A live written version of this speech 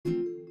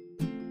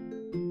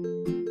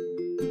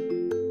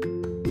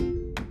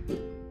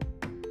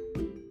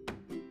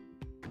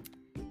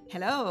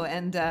Hello,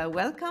 and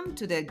welcome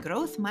to the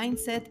Growth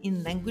Mindset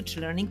in Language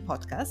Learning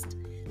podcast,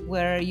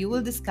 where you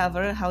will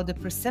discover how the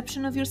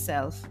perception of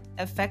yourself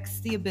affects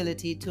the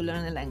ability to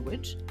learn a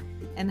language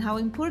and how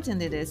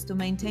important it is to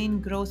maintain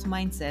growth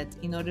mindset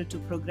in order to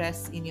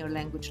progress in your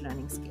language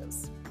learning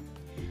skills.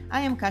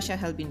 I am Kasia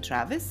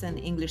Helbin-Travis, an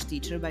English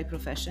teacher by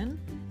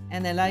profession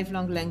and a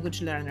lifelong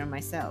language learner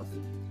myself.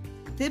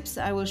 Tips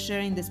I will share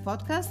in this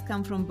podcast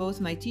come from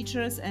both my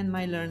teachers and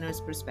my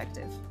learners'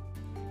 perspective.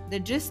 The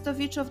gist of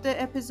each of the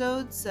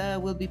episodes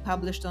will be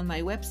published on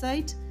my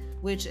website,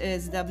 which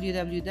is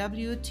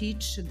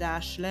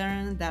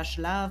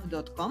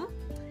www.teach-learn-love.com.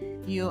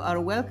 You are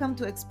welcome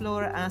to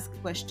explore, ask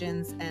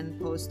questions, and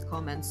post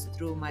comments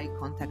through my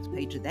contact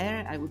page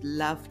there. I would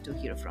love to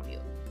hear from you.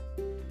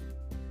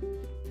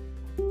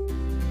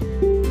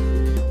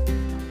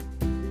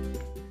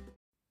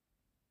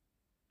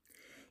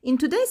 In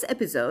today's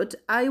episode,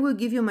 I will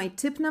give you my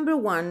tip number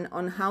 1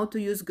 on how to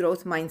use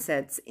growth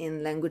mindsets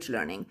in language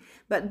learning.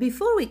 But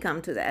before we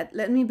come to that,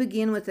 let me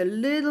begin with a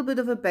little bit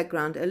of a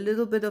background, a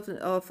little bit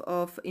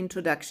of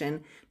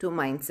introduction to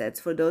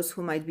mindsets for those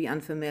who might be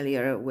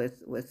unfamiliar with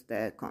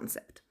the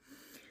concept.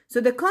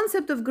 So the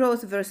concept of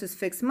growth versus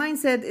fixed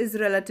mindset is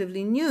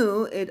relatively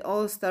new. It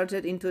all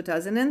started in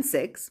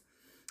 2006.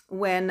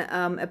 When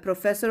a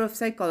professor of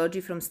psychology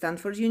from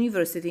Stanford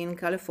University in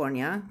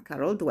California,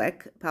 Carol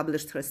Dweck,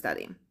 published her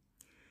study.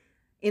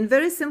 In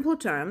very simple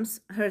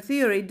terms, her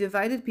theory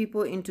divided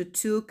people into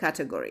 2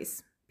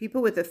 categories: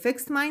 people with a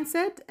fixed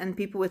mindset and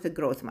people with a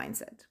growth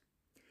mindset.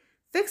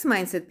 Fixed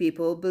mindset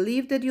people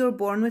believe that you're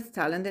born with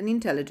talent and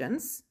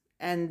intelligence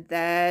and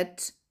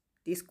that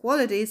these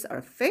qualities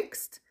are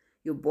fixed,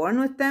 you're born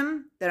with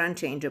them, they're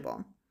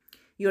unchangeable.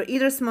 You're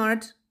either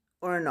smart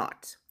or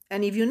not.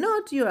 And if you're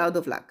not, you're out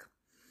of luck.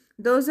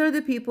 Those are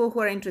the people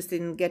who are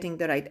interested in getting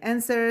the right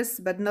answers,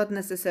 but not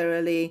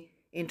necessarily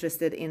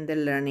interested in the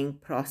learning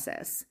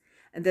process.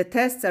 And the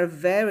tests are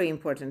very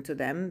important to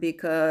them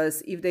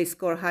because if they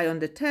score high on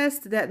the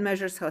test, that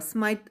measures how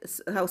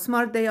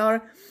smart they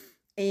are,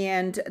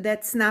 and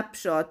that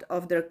snapshot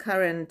of their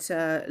current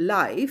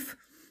life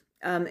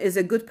is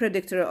a good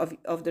predictor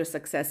of their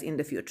success in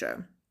the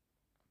future.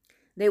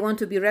 They want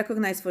to be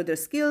recognized for their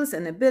skills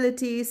and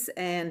abilities,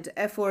 and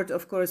effort,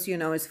 of course,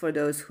 is for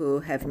those who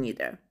have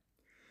neither.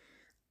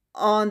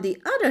 On the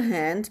other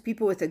hand,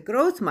 people with a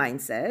growth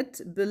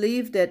mindset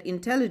believe that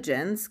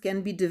intelligence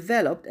can be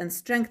developed and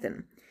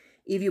strengthened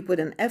if you put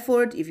in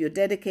effort, if you're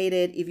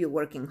dedicated, if you're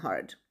working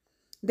hard.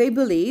 They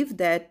believe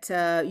that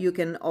you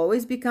can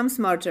always become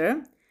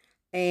smarter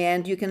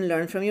and you can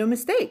learn from your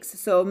mistakes.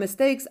 So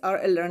mistakes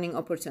are a learning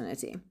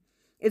opportunity.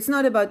 It's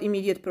not about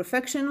immediate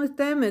perfection with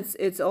them.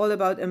 It's all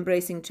about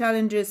embracing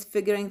challenges,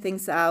 figuring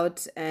things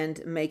out,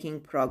 and making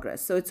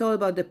progress. So it's all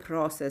about the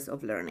process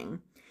of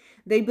learning.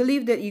 They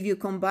believe that if you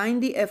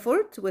combine the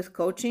effort with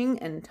coaching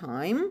and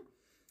time,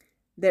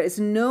 there is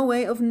no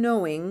way of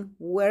knowing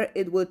where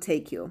it will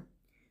take you.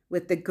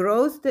 With the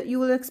growth that you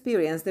will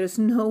experience, there's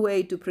no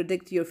way to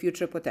predict your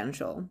future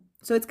potential.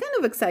 So it's kind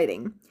of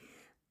exciting.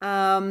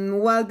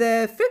 While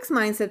the fixed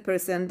mindset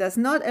person does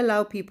not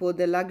allow people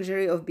the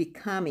luxury of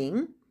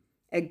becoming,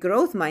 a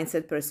growth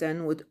mindset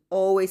person would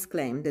always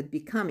claim that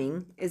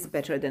becoming is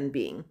better than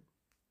being.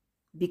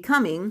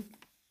 Becoming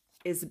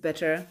is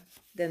better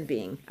than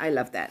being. I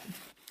love that.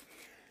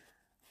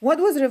 What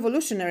was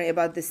revolutionary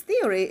about this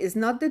theory is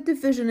not the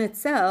division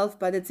itself,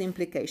 but its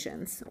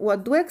implications.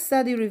 What Dweck's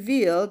study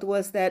revealed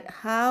was that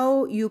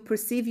how you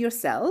perceive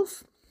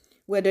yourself,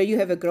 whether you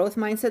have a growth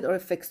mindset or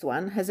a fixed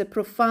one, has a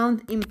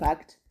profound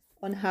impact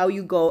on how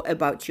you go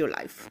about your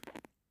life.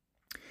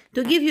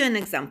 To give you an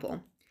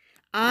example,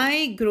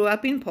 I grew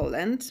up in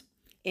Poland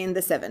in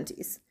the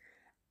 70s.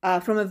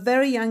 From a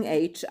very young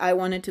age, I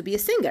wanted to be a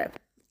singer.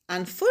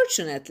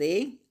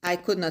 Unfortunately, I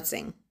could not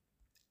sing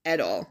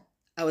at all.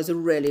 I was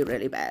really,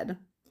 really bad.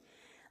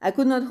 I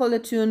could not hold a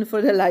tune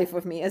for the life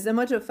of me. As a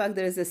matter of fact,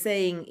 there is a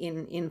saying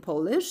in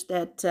Polish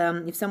that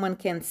if someone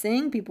can't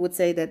sing, people would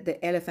say that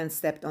the elephant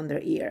stepped on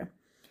their ear.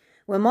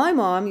 Well, my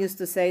mom used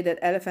to say that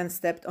elephant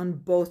stepped on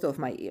both of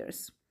my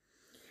ears.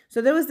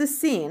 So there was this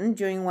scene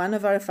during one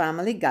of our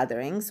family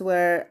gatherings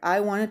where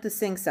I wanted to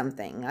sing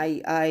something.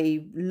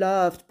 I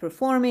loved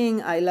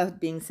performing. I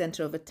loved being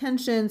center of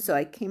attention. So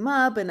I came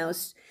up and I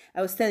was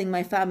telling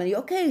my family,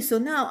 okay, so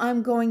now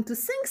I'm going to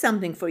sing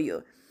something for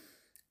you.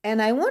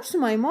 And I watched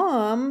my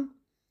mom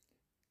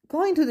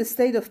go into the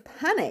state of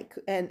panic.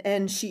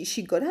 And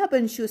she got up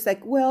and she was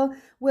like, well,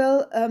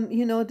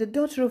 the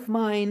daughter of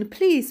mine,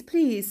 please,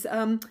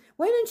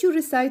 why don't you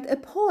recite a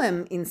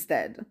poem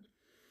instead?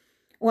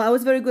 Well, I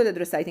was very good at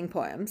reciting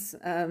poems,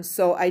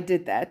 so I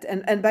did that.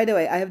 And by the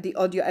way, I have the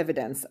audio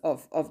evidence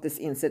of this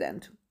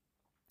incident.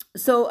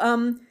 So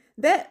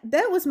that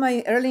was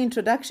my early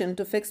introduction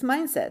to fixed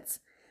mindsets.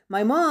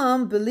 My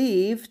mom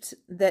believed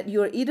that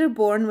you're either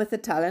born with a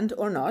talent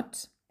or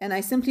not, and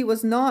I simply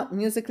was not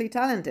musically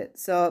talented.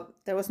 So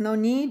there was no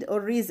need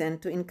or reason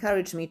to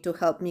encourage me to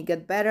help me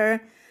get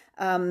better.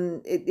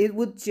 It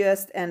would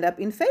just end up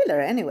in failure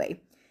anyway.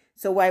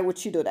 So why would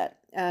she do that?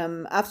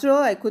 After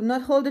all, I could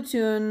not hold a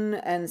tune,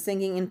 and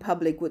singing in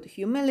public would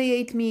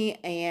humiliate me,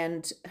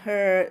 and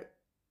her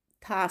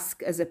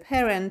task as a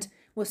parent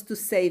was to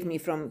save me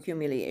from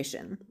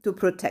humiliation, to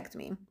protect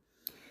me.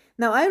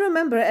 Now, I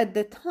remember at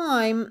the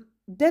time,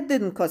 that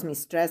didn't cause me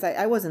stress.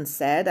 I wasn't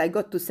sad. I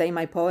got to say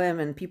my poem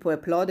and people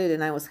applauded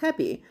and I was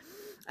happy.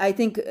 I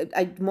think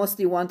I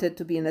mostly wanted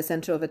to be in the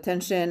center of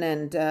attention,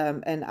 and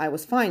I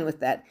was fine with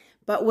that.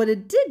 But what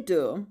it did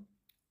do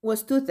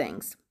was two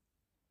things.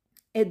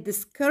 It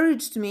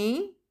discouraged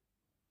me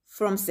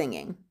from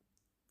singing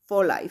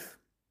for life.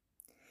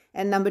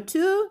 And number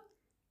two,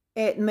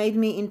 it made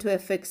me into a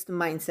fixed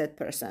mindset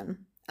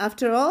person.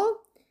 After all,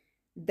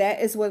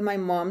 that is what my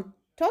mom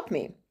taught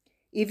me.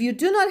 If you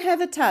do not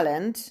have a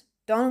talent,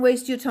 don't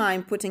waste your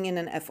time putting in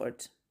an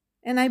effort.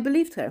 And I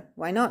believed her.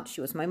 Why not?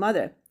 She was my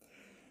mother.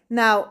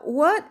 Now,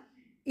 what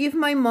if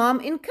my mom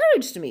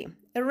encouraged me,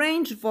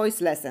 arranged voice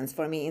lessons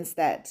for me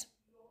instead?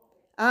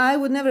 I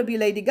would never be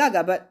Lady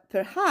Gaga, but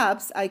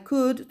perhaps I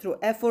could, through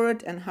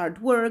effort and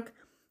hard work,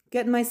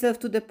 get myself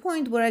to the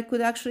point where I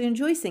could actually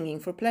enjoy singing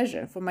for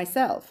pleasure, for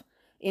myself,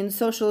 in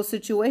social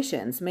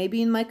situations,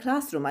 maybe in my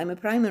classroom. I'm a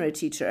primary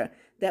teacher.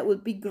 That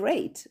would be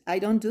great. I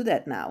don't do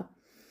that now.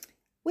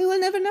 We will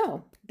never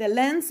know. The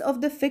lens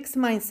of the fixed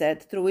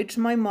mindset through which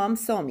my mom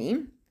saw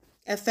me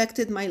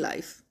affected my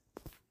life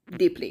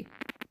deeply.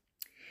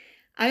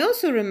 I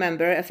also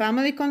remember a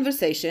family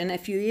conversation a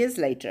few years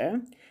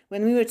later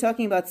when we were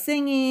talking about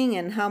singing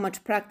and how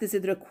much practice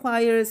it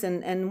requires.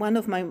 And one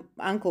of my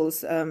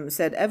uncles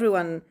said,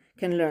 everyone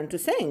can learn to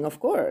sing, of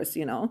course,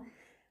 you know.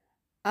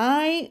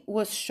 I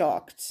was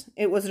shocked.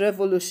 It was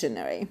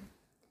revolutionary.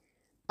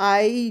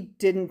 I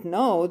didn't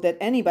know that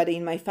anybody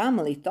in my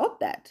family thought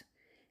that.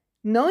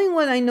 Knowing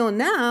what I know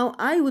now,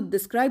 I would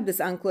describe this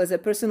uncle as a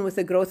person with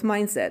a growth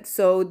mindset.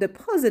 So the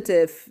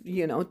positive,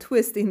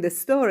 twist in the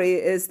story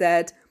is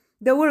that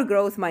there were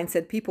growth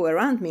mindset people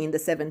around me in the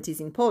 70s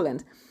in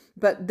Poland,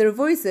 but their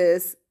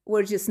voices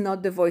were just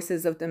not the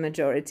voices of the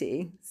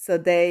majority. So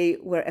they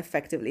were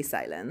effectively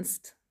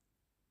silenced.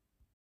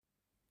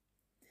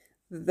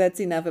 That's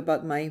enough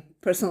about my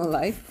personal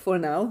life for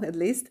now, at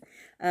least.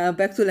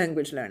 Back to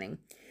language learning.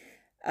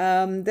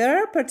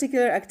 There are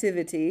particular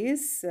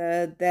activities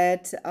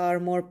that are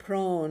more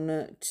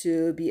prone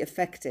to be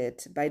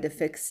affected by the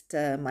fixed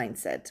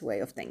mindset way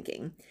of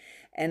thinking.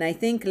 And I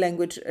think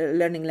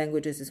learning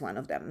languages is one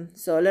of them.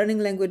 So learning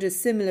languages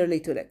similarly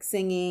to like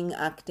singing,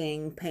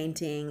 acting,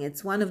 painting,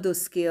 it's one of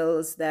those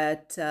skills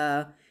that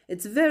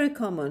it's very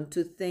common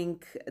to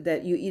think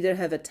that you either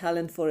have a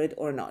talent for it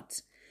or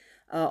not.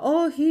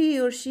 He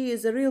or she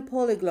is a real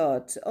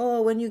polyglot.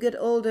 When you get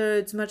older,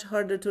 it's much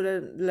harder to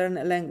learn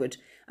a language.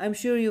 I'm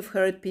sure you've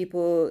heard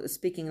people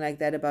speaking like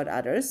that about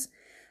others.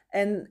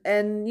 And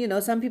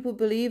some people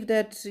believe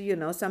that,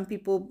 some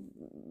people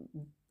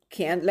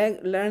can't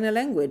learn a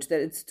language,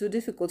 that it's too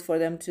difficult for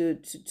them to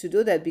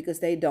do that because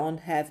they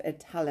don't have a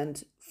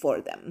talent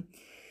for them.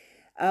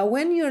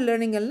 When you're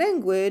learning a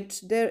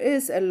language, there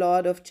is a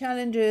lot of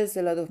challenges,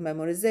 a lot of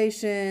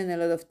memorization, a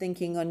lot of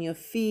thinking on your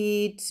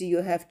feet.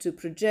 You have to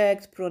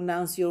project,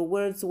 pronounce your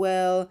words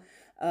well.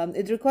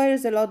 It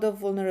requires a lot of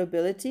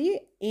vulnerability.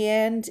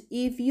 And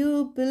if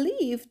you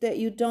believe that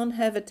you don't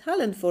have a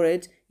talent for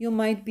it, you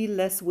might be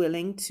less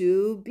willing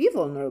to be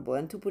vulnerable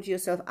and to put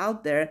yourself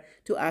out there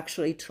to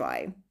actually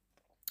try.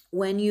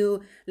 When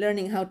you're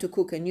learning how to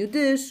cook a new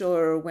dish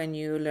or when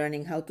you're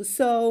learning how to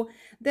sew,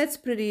 that's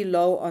pretty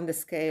low on the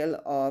scale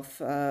of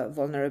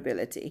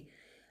vulnerability.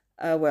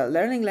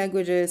 Learning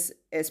languages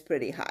is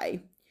pretty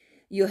high.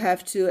 You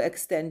have to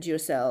extend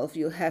yourself.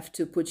 You have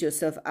to put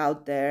yourself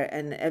out there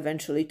and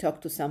eventually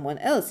talk to someone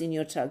else in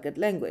your target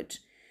language.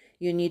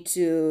 You need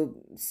to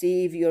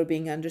see if you're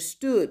being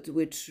understood,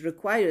 which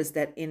requires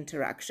that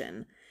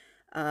interaction.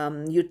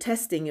 You're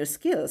testing your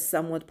skills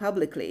somewhat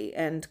publicly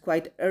and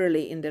quite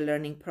early in the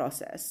learning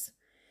process.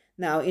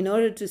 Now, in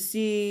order to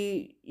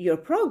see your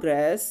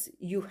progress,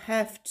 you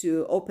have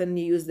to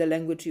openly use the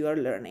language you are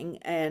learning.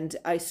 And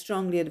I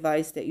strongly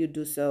advise that you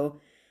do so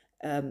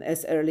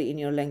as early in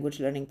your language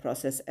learning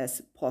process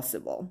as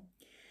possible.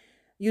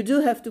 You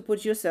do have to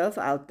put yourself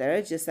out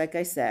there, just like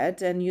I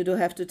said, and you do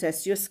have to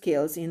test your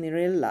skills in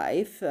real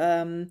life.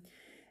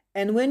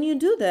 And when you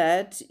do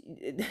that,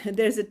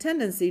 there's a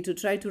tendency to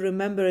try to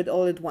remember it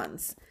all at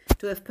once,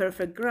 to have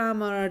perfect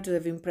grammar, to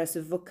have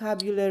impressive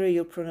vocabulary,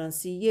 your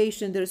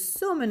pronunciation. There's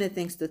so many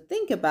things to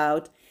think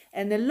about.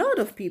 And a lot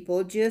of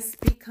people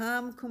just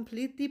become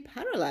completely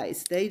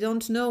paralyzed. They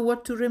don't know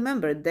what to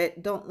remember. They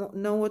don't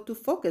know what to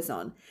focus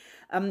on.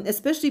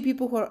 Especially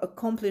people who are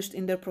accomplished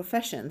in their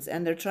professions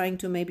and they're trying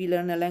to maybe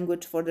learn a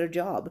language for their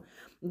job.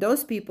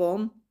 Those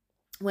people,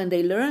 when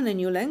they learn a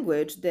new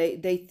language,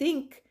 they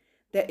think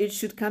that it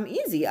should come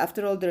easy.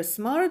 After all, they're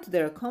smart,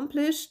 they're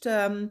accomplished,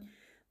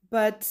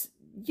 but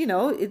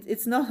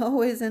it's not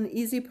always an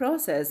easy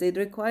process. It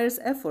requires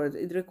effort,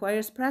 it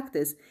requires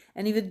practice.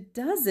 And if it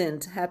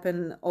doesn't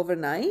happen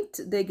overnight,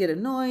 they get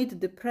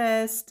annoyed,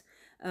 depressed,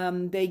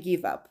 they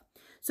give up.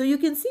 So you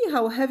can see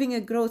how having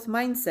a growth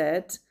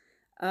mindset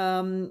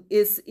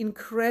is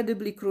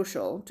incredibly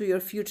crucial to your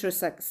future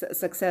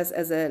success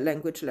as a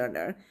language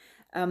learner.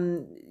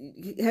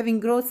 Having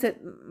growth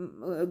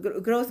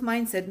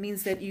mindset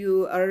means that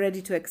you are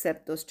ready to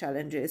accept those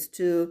challenges,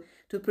 to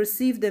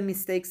perceive the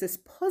mistakes as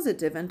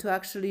positive, and to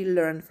actually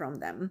learn from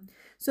them.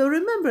 So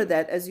remember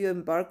that as you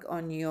embark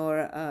on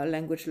your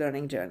language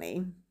learning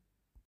journey.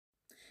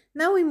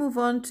 Now we move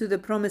on to the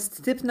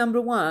promised tip number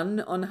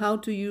 1 on how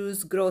to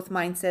use growth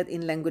mindset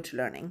in language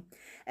learning.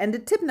 And the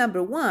tip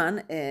number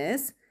 1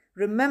 is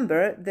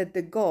remember that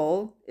the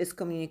goal is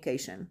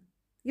communication.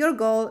 Your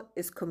goal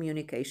is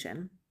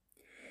communication.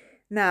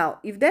 Now,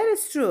 if that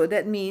is true,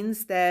 that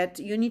means that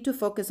you need to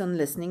focus on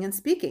listening and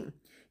speaking.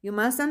 You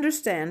must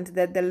understand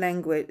that the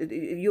language,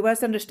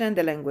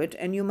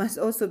 and you must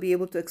also be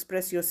able to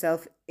express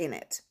yourself in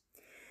it.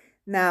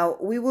 Now,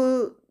 we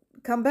will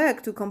come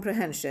back to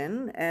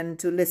comprehension and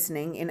to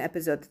listening in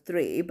episode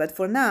 3, but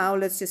for now,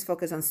 let's just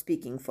focus on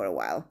speaking for a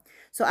while.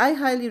 So I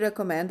highly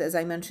recommend, as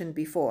I mentioned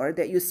before,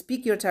 that you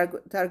speak your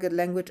target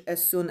language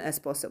as soon as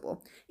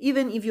possible.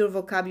 Even if your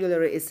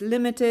vocabulary is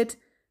limited,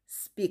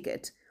 speak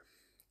it.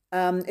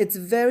 It's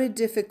very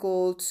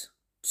difficult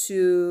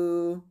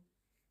to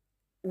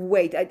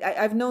wait.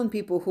 I've known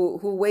people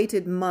who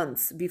waited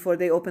months before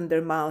they opened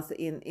their mouth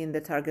in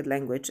the target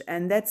language,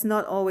 and that's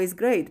not always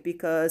great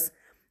because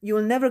you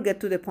will never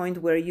get to the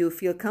point where you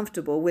feel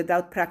comfortable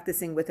without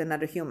practicing with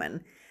another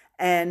human.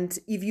 And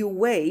if you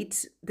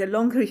wait, the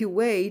longer you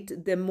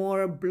wait, the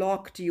more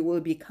blocked you will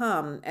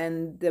become,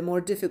 and the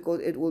more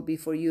difficult it will be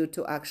for you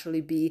to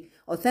actually be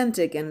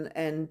authentic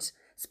and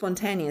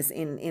spontaneous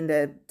in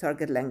the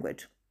target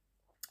language.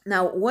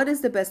 Now, what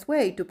is the best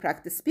way to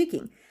practice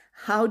speaking?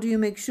 How do you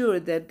make sure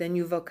that the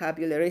new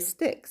vocabulary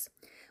sticks?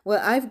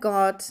 Well, I've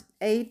got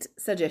 8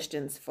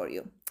 suggestions for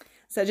you.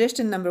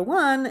 Suggestion number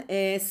 1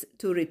 is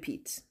to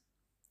repeat.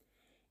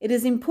 It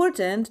is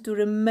important to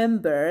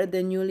remember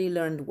the newly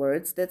learned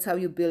words. That's how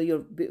you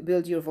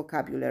build your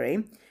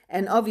vocabulary.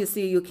 And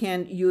obviously, you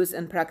can't use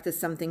and practice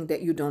something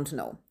that you don't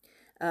know.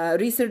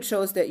 Research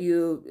shows that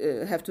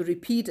you have to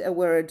repeat a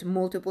word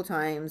multiple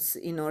times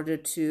in order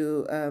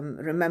to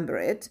remember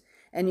it,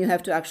 and you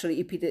have to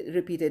actually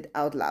repeat it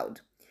out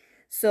loud.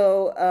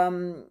 So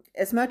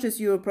as much as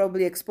you're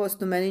probably exposed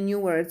to many new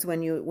words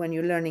when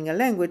you're learning a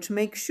language,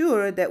 make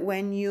sure that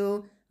when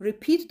you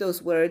repeat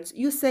those words,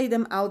 you say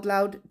them out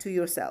loud to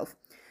yourself.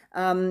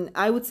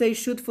 I would say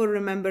shoot for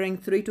remembering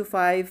 3 to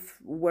 5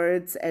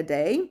 words a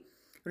day.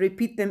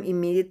 Repeat them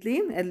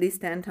immediately, at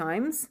least 10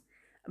 times.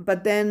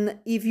 But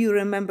then if you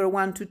remember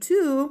 1 to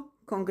 2,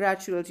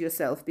 congratulate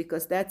yourself,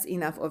 because that's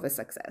enough of a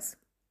success.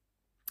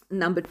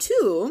 Number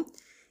 2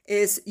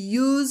 is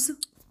use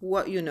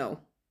what you know.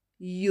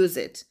 Use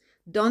it.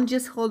 Don't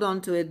just hold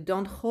on to it.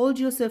 Don't hold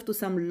yourself to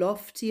some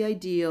lofty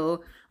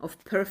ideal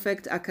of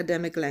perfect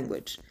academic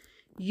language.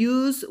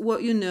 Use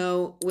what you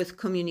know with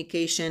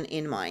communication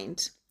in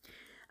mind.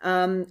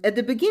 At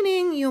the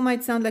beginning, you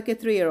might sound like a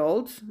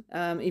 3-year-old.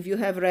 If you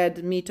have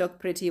read Me Talk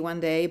Pretty One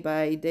Day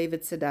by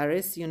David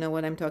Sedaris, you know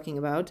what I'm talking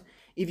about.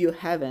 If you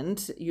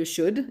haven't, you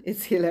should.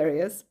 It's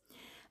hilarious.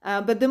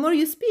 But the more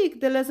you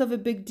speak, the less of a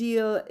big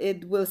deal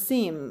it will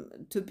seem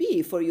to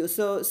be for you.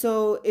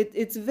 So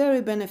it's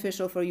very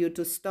beneficial for you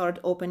to start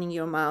opening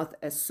your mouth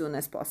as soon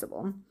as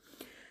possible.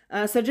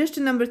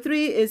 Suggestion number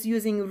 3 is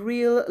using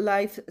real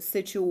life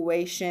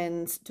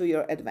situations to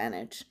your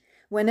advantage.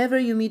 Whenever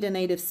you meet a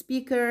native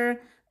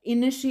speaker,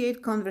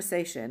 initiate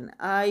conversation.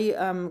 I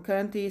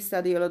currently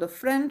study a lot of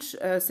French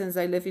since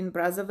I live in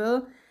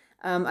Brazzaville.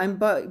 I'm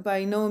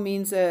by no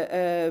means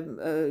a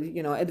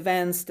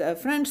advanced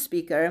French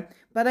speaker,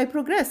 but I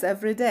progress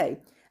every day.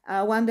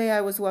 One day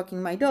I was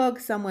walking my dog.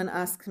 Someone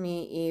asked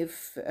me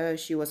if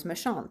she was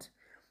méchante.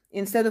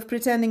 Instead of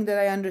pretending that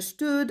I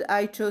understood,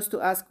 I chose to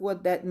ask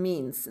what that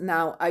means.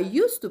 Now, I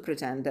used to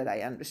pretend that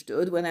I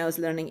understood when I was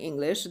learning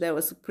English. That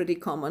was pretty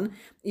common.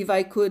 If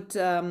I could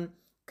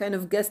kind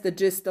of guess the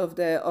gist of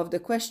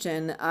the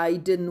question, I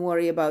didn't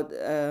worry about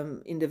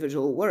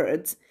individual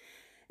words,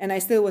 and I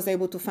still was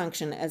able to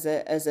function as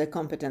a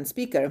competent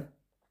speaker.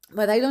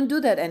 But I don't do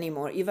that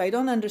anymore. If I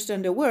don't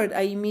understand a word,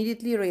 I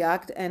immediately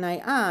react and I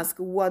ask,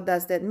 what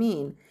does that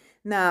mean?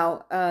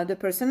 Now, the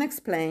person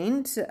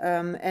explained,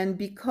 and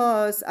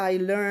because I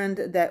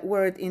learned that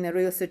word in a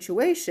real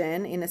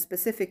situation, in a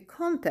specific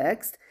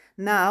context,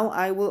 now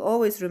I will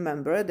always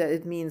remember that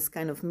it means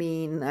kind of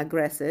mean,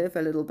 aggressive,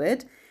 a little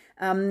bit.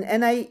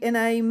 And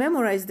I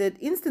memorized it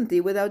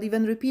instantly without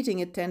even repeating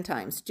it 10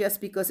 times,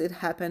 just because it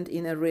happened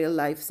in a real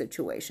life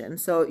situation.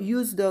 So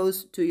use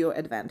those to your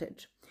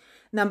advantage.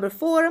 Number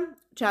 4,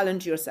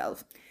 challenge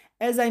yourself.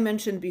 As I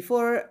mentioned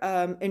before,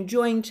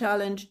 enjoying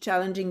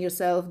challenging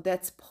yourself,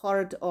 that's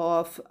part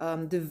of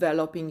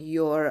developing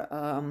your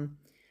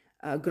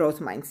growth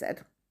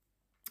mindset.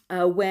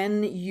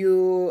 When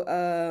you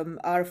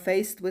are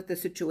faced with a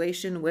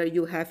situation where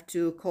you have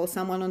to call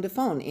someone on the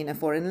phone in a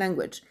foreign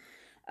language,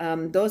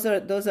 those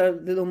are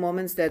little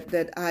moments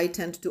that I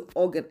tend to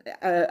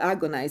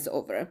agonize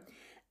over.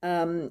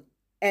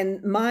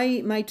 And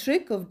my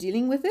trick of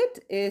dealing with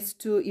it is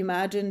to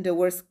imagine the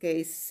worst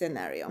case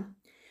scenario.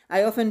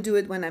 I often do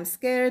it when I'm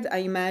scared. I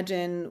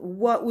imagine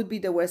what would be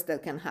the worst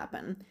that can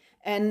happen.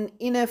 And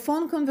in a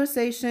phone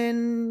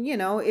conversation,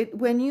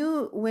 when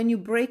you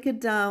break it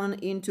down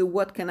into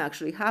what can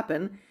actually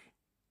happen,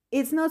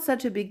 it's not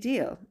such a big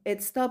deal.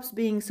 It stops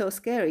being so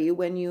scary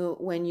when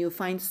you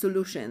find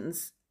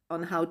solutions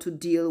on how to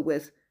deal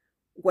with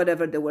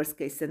whatever the worst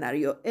case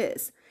scenario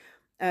is.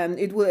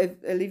 It will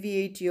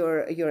alleviate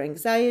your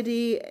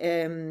anxiety.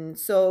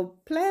 So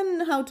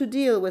plan how to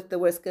deal with the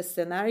worst case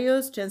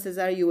scenarios. Chances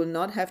are you will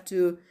not have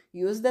to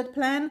use that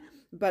plan,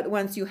 but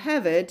once you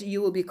have it,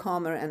 you will be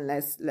calmer and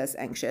less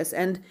anxious.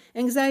 And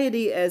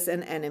anxiety is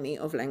an enemy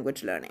of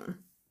language learning.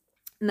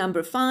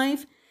 Number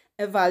 5,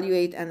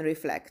 evaluate and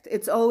reflect.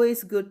 It's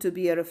always good to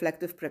be a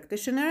reflective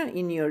practitioner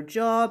in your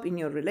job, in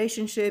your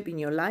relationship, in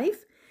your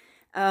life.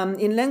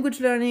 In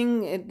language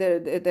learning,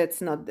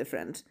 that's not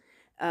different.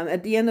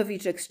 At the end of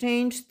each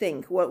exchange,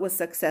 think what was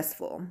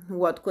successful,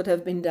 what could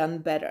have been done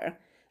better.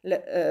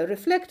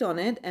 Reflect on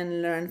it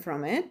and learn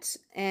from it.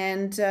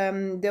 And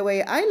the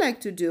way I like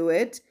to do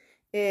it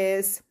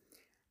is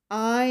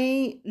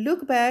I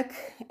look back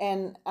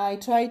and I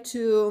try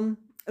to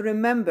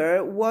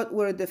remember what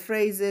were the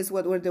phrases,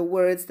 what were the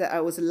words that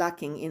I was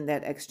lacking in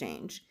that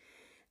exchange.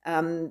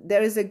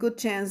 There is a good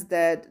chance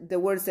that the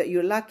words that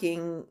you're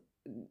lacking,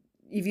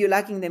 if you're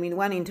lacking them in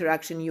one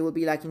interaction, you will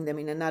be lacking them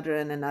in another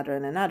and another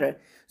and another.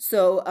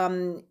 So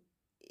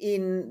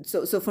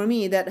for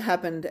me, that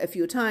happened a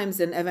few times,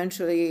 and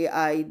eventually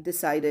I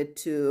decided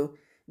to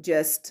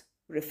just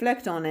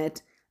reflect on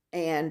it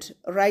and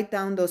write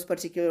down those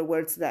particular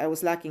words that I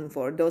was lacking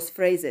for, those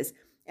phrases,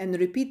 and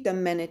repeat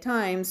them many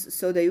times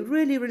so they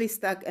really, really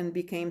stuck and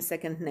became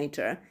second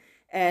nature.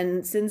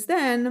 And since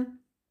then,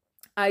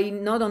 I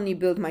not only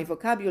build my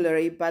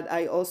vocabulary, but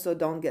I also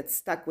don't get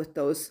stuck with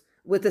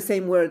the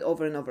same word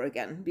over and over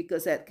again,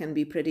 because that can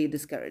be pretty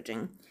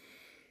discouraging.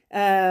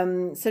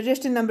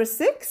 Suggestion number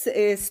 6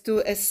 is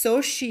to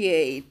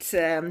associate.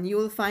 You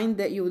will find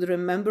that you would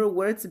remember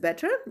words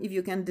better if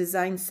you can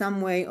design some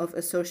way of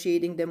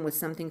associating them with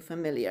something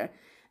familiar.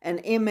 An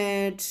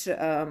image,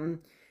 a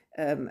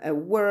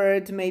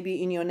word,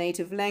 maybe in your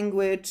native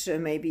language,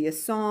 maybe a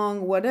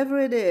song, whatever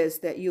it is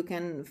that you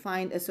can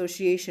find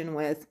association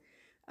with,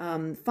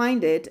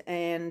 find it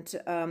and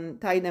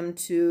tie them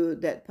to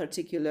that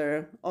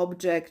particular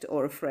object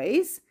or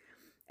phrase,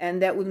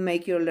 and that would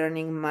make your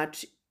learning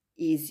much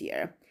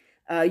easier.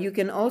 You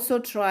can also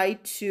try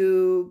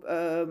to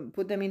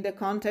put them in the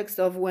context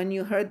of when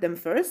you heard them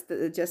first,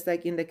 just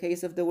like in the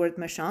case of the word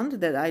méchant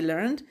that I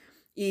learned.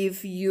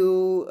 If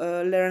you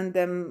learn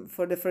them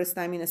for the first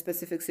time in a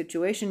specific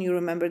situation, you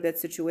remember that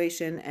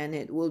situation and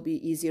it will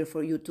be easier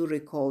for you to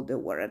recall the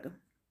word.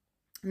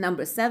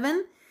 Number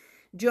 7,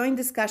 join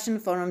discussion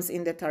forums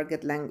in the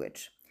target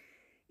language.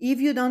 If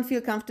you don't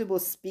feel comfortable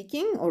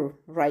speaking or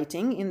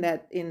writing in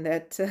that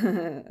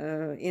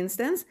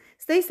instance,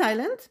 stay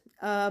silent,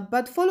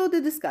 but follow the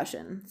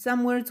discussion.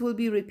 Some words will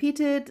be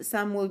repeated,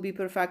 some will be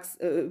perhaps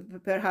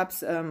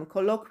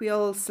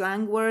colloquial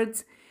slang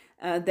words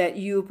that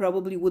you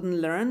probably wouldn't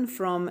learn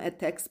from a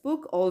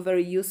textbook, all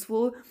very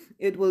useful.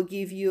 It will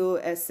give you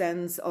a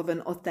sense of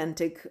an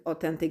authentic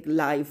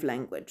live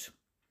language.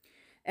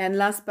 And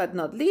last but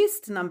not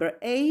least, number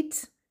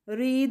 8,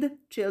 read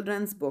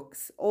children's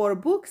books or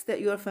books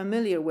that you are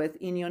familiar with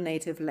in your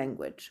native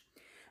language.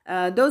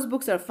 Those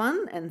books are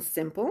fun and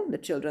simple, the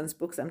children's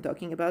books I'm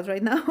talking about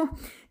right now.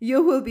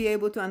 You will be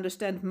able to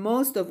understand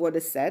most of what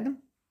is said.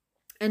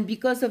 And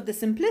because of the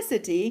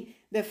simplicity,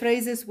 the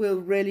phrases will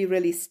really,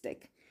 really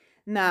stick.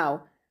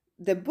 Now,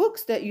 the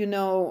books that you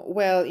know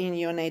well in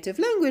your native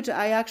language,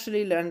 I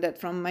actually learned that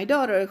from my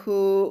daughter,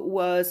 who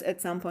was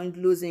at some point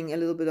losing a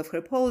little bit of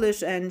her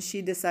Polish, and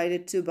she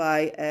decided to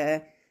buy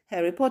a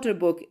Harry Potter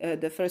book,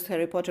 the first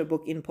Harry Potter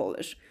book in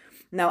Polish.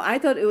 Now, I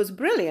thought it was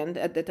brilliant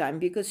at the time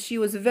because she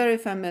was very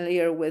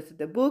familiar with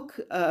the book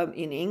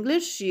in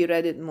English. She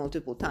read it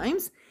multiple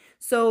times.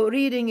 So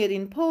reading it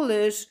in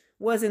Polish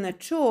wasn't a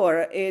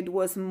chore. It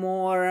was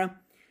more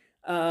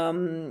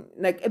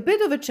like a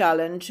bit of a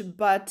challenge,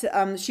 but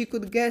she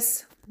could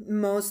guess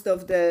most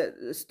of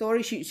the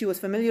story. She was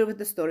familiar with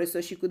the story,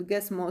 so she could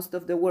guess most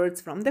of the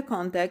words from the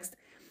context.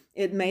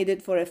 It made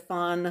it for a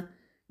fun,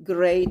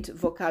 great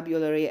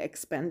vocabulary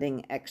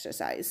expanding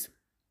exercise.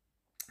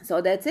 So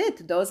that's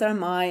it. Those are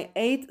my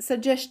 8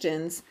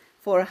 suggestions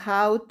for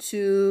how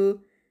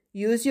to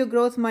use your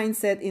growth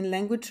mindset in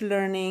language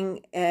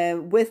learning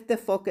with the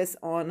focus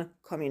on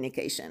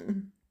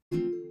communication.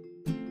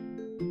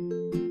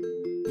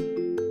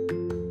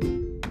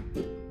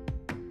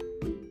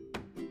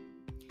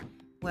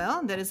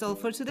 Well, that is all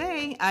for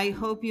today. I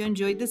hope you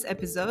enjoyed this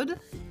episode.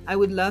 I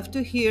would love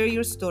to hear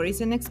your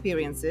stories and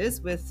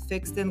experiences with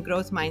fixed and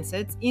growth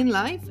mindsets in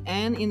life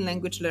and in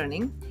language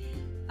learning.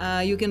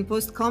 You can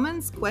post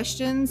comments,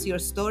 questions, your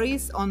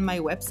stories on my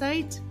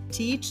website,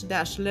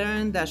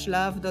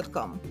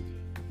 teach-learn-love.com.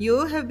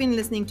 You have been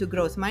listening to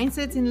Growth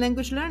Mindsets in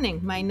Language Learning.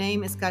 My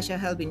name is Kasia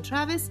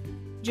Helbin-Travis.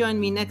 Join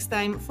me next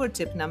time for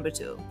tip number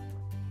 2.